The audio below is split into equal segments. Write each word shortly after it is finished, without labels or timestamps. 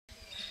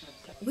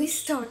we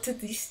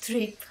started this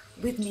trip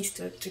with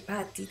Mr.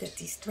 Tripathi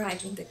that is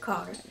driving the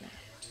car,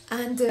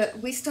 and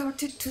we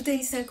started 2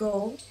 days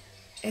ago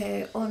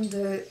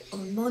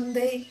on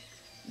Monday,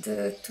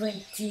 the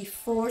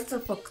 24th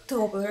of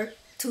October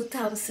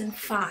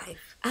 2005,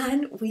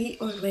 and we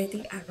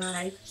already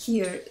arrived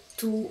here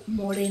to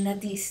Morena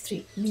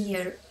district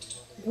near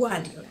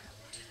Gwalior.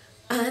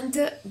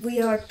 And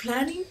we are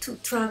planning to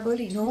travel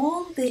in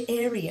all the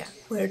area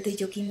where the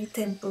Yogini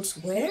temples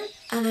were.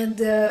 And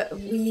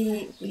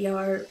we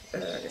are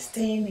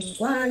staying in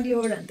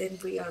Gwalior, and then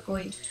we are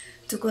going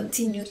to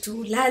continue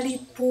to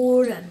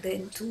Lalitpur, and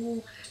then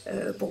to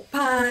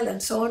Bhopal,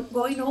 and so on,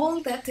 going all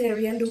that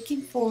area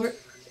looking for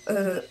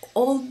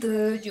all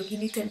the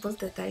Yogini temples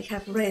that I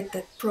have read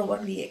that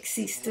probably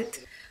existed.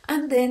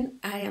 And then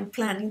I am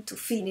planning to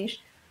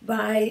finish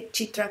by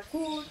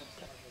Chitrakur,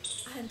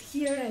 and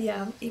here I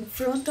am in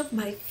front of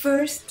my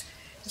first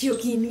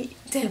Yogini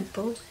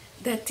temple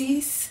that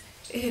is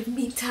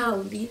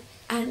Mitauli,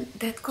 and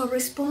that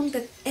corresponds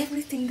to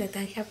everything that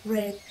I have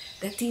read,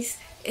 that is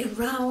a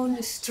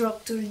round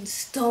structure in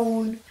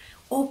stone,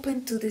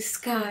 open to the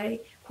sky,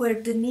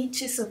 where the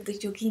niches of the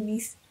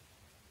Yoginis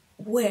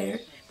were,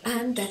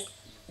 and that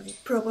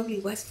probably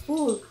was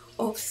full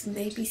of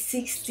maybe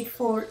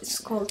 64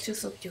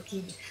 sculptures of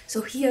Yogini.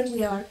 So here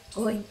we are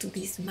going to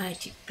this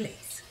magic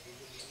place.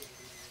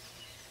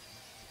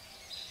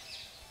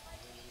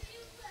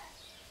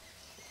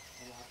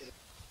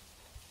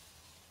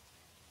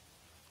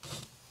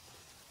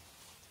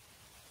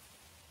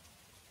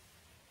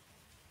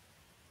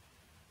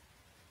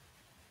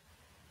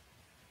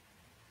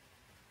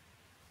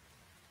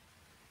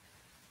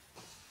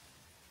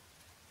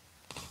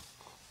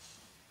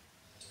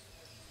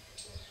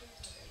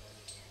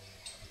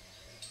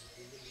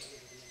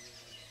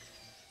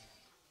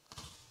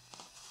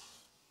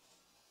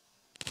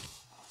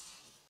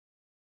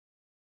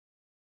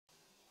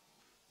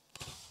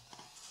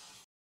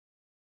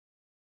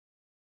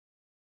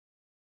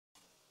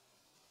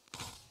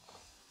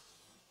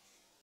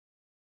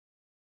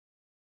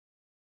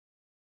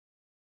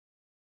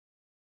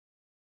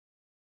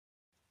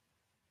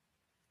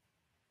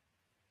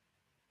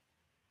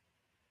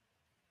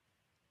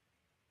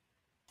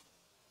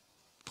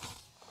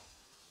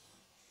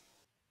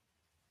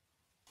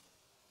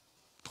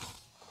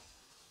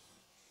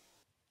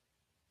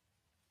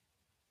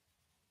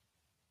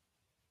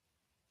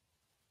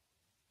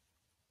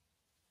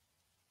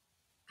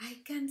 I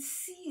can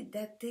see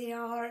that they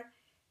are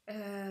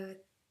uh,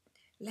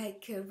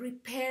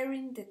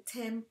 repairing the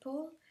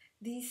temple.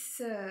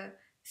 These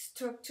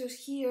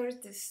structures here,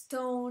 the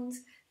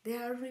stones, they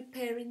are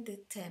repairing the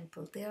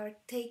temple. They are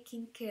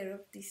taking care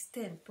of this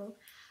temple.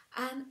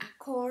 And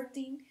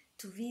according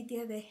to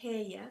Vidya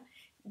Deheya,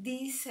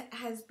 this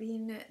has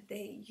been,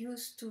 they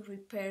used to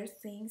repair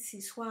things,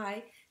 is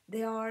why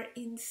they are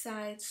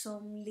inside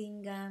some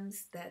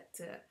lingams that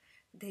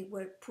they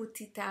were put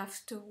it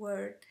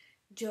afterward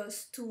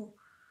just to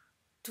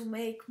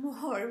make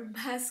more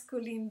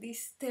masculine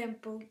this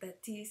temple that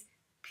is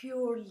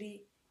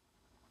purely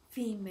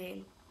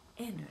female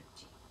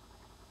energy.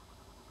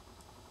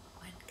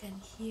 One can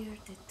hear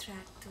the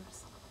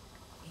tractors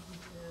in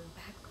the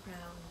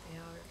background, they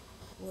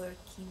are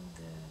working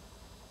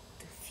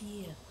the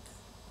field.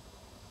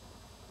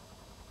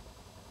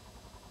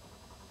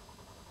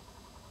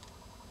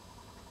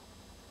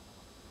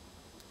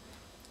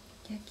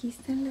 Y aquí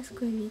están las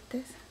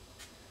cuevitas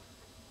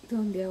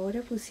donde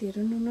ahora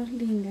pusieron unos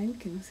lingam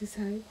que no se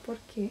sabe por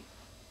qué.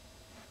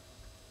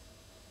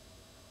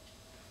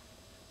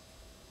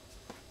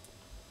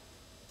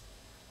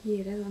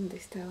 Y era donde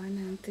estaban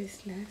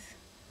antes las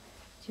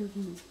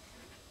yoginis.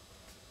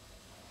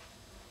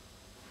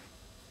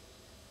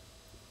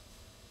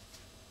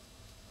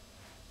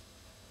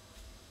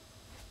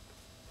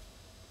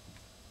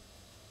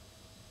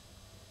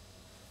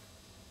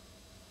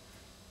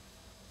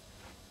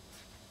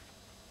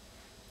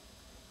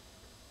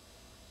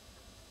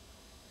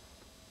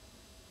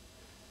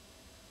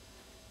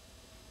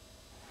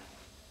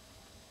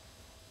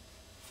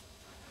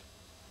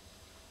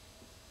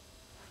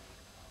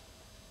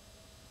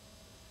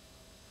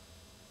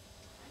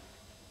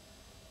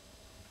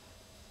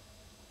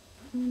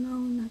 Uno a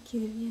uno aquí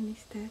debían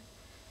estar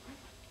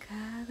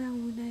cada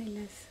una de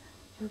las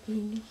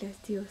yoginis,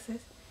 las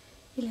diosas,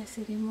 y las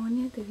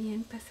ceremonias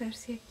debían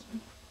pasarse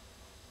aquí.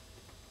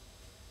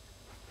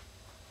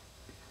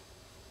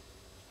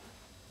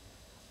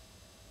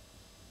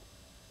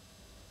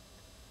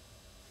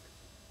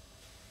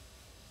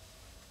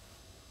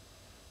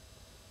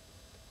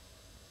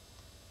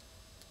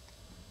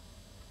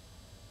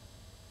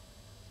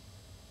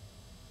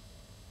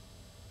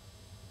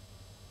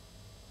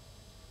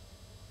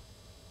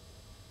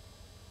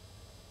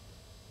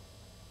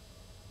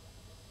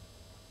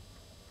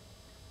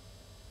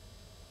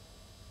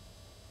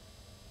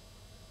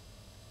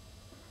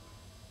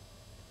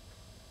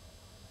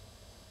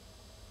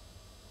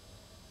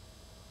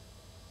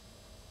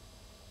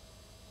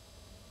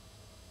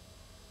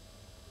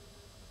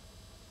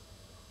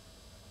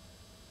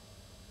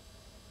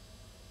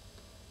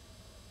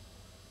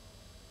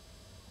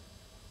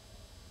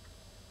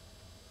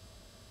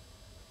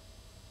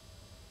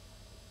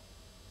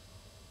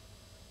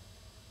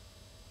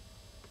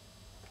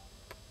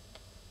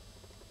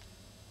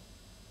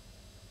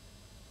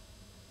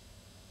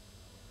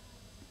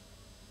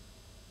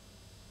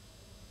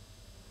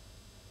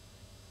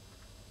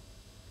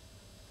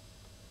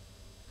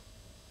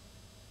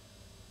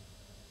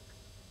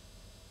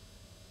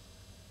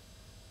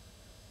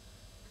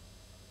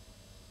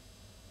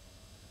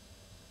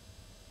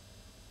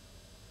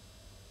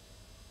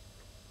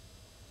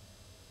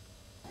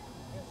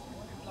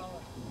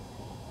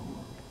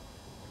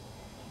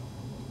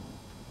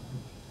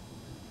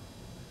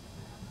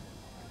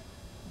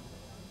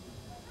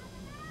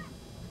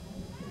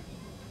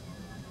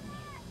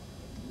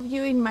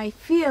 you in my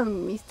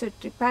film, Mr.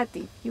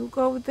 Tripathi. You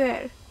go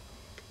there.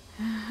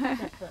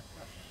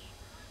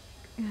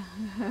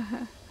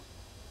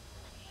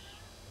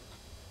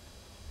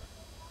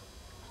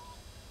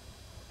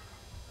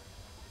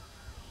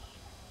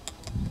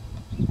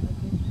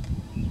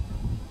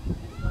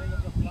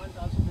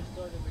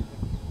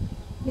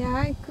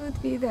 Yeah, it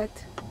could be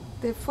that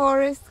the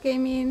forest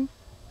came in.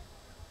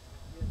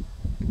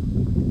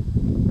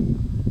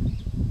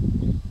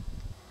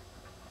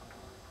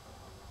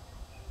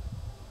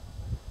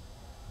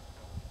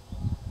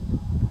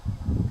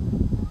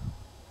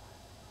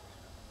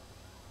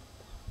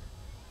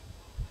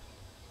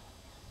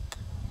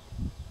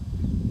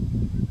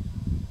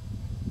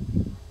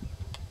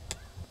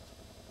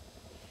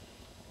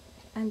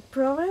 And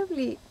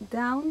probably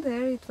down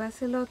there it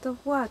was a lot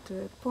of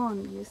water, a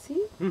pond, you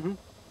see? Mm-hmm.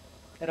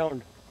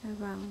 Around.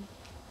 Around.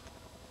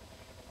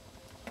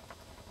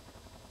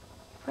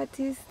 What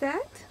is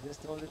that?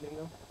 Just only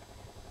lingam.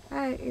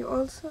 I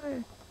also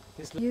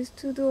This used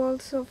to do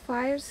also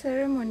fire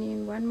ceremony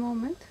in one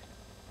moment.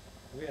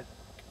 where?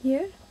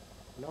 Here,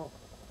 No.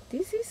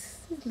 this is,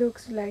 it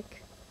looks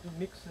like. To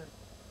mix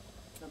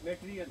the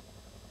material.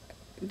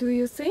 Do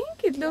you think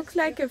it looks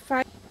like a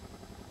fire?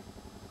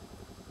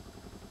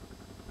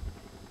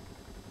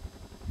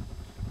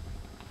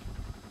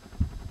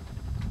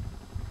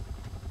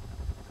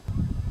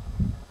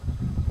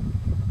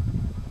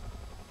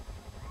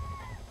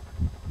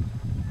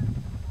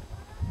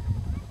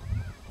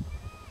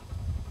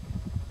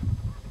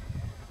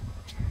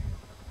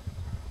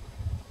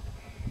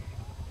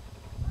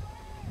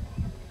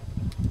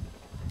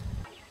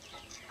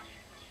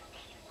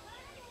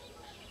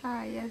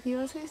 Ay,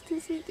 adiós a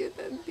este sitio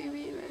tan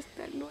divino.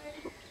 Hasta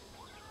luego.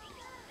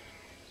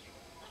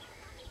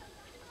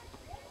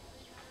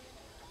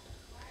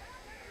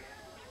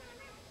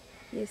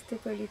 Y este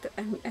pueblito.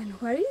 And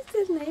what is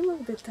the name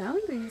of the town?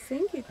 Do you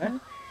think it? Huh?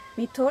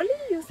 Mitauli,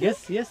 you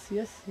think? Yes.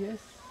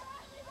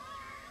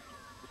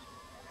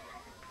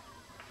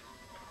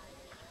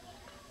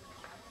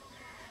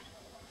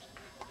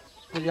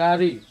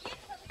 Pujari.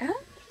 Huh?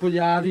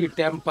 Pujari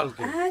temple.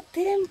 Ah,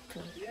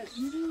 temple. Yes.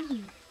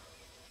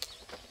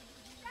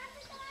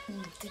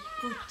 The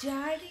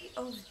Pujari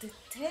of the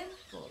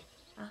temple.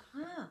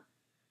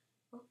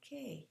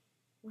 Okay.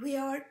 We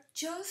are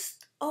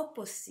just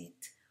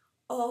opposite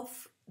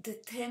of the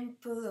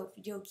temple of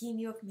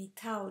Yogini of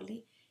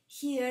Mitauli,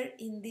 here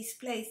in this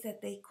place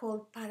that they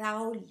call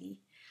Parauli.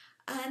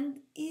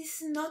 And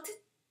it's not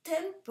a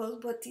temple,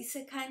 but it's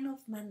a kind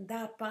of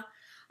mandapa.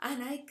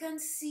 And I can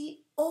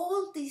see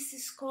all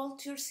these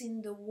sculptures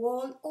in the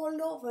wall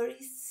all over.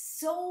 It's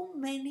so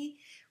many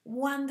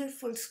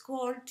wonderful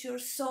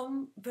sculptures,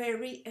 some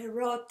very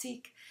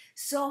erotic,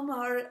 some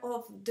are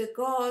of the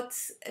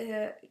gods,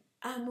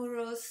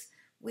 amorous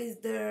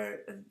with their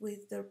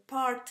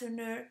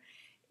partner.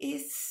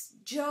 It's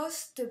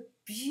just a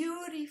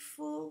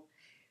beautiful.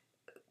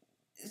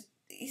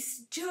 It's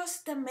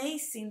just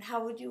amazing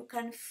how you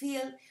can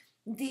feel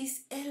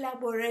these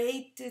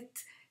elaborated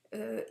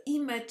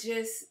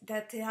images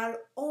that are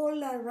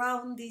all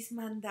around this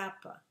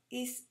mandapa.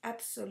 It's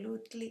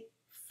absolutely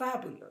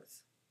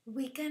fabulous.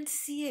 We can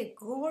see a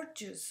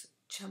gorgeous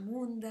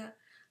chamunda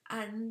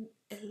and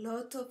a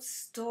lot of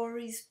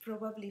stories,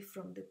 probably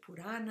from the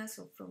Puranas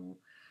or from,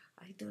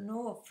 I don't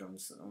know, from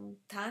some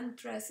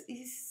tantras.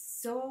 Is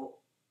so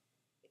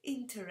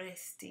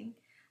interesting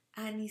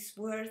and it's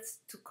worth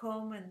to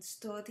come and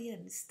study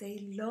and stay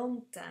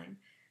long time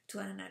to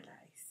analyze.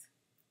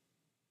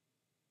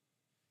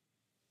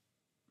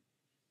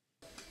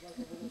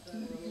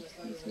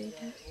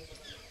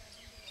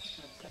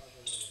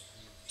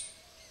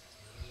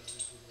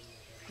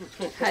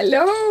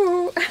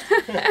 Hello.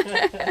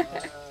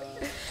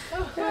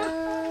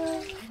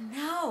 And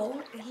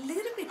now, a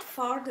little bit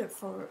farther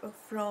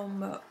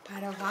from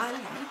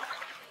Parauli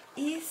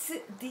is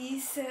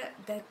this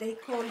that they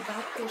call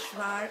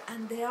Bateshwar,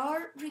 and they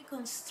are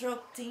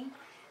reconstructing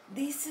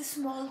these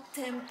small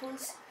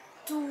temples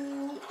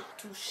to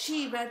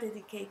Shiva,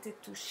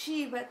 dedicated to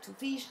Shiva, to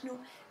Vishnu.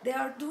 They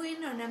are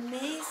doing an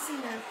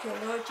amazing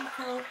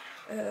archaeological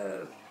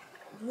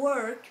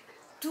work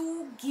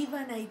to give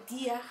an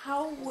idea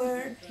how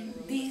were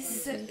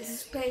these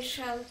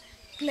special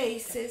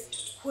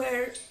places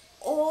where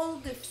all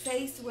the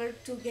faiths were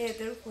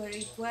together, where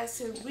it was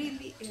a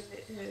really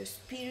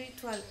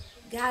spiritual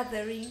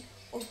gathering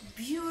of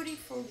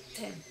beautiful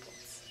temples.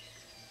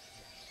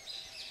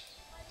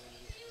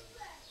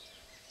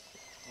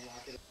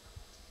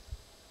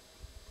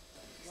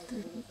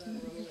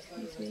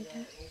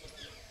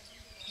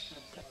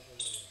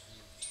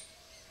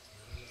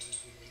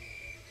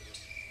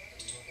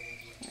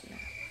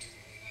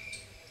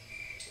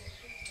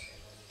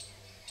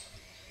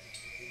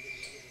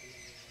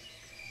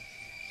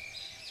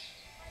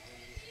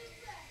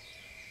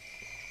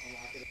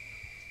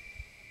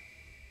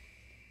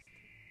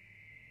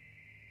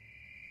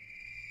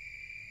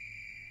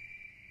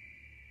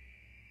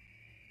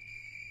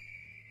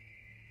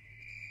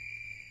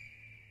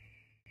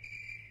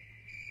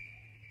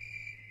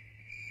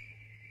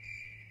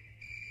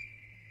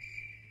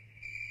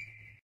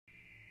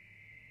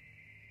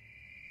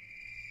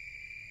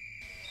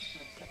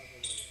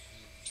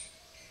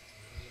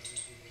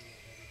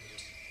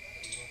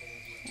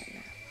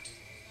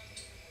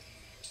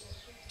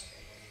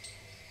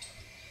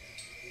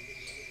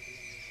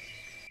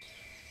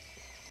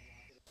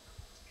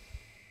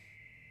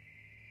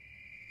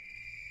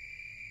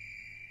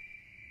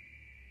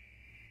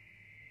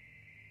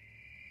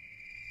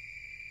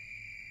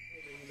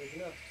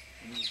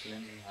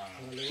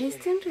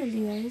 Este en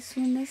realidad es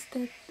una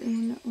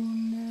escultura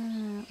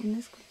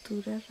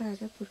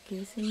rara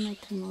porque es el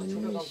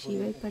matrimonio de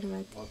Shiva y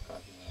Parvati,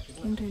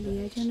 que en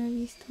realidad yo no he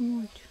visto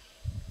mucho.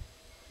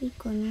 Y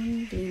con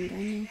un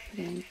brindan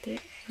enfrente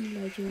y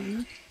la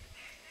Yoni.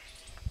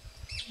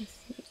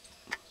 Así.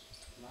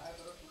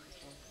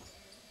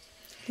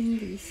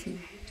 Lindísimo.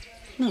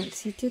 No, el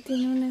sitio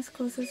tiene unas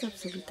cosas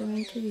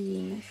absolutamente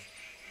divinas.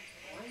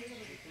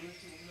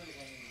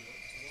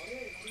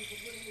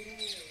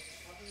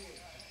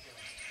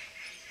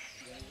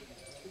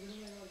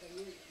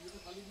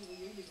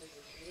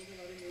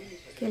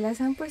 Que las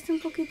han puesto un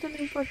poquito, no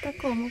importa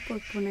cómo,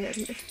 por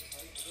ponerles.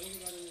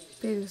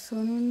 Pero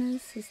son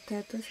unas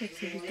estatuas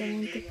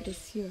absolutamente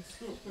preciosas.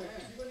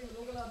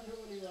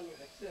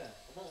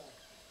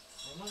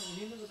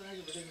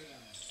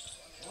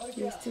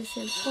 Y este es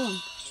el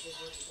fondo.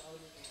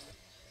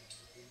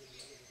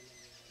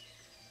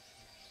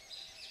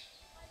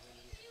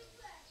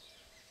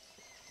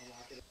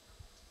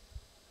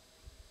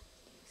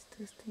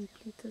 Estos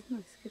templitos, no,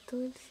 es que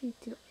todo el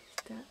sitio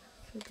está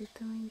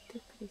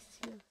absolutamente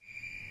precioso.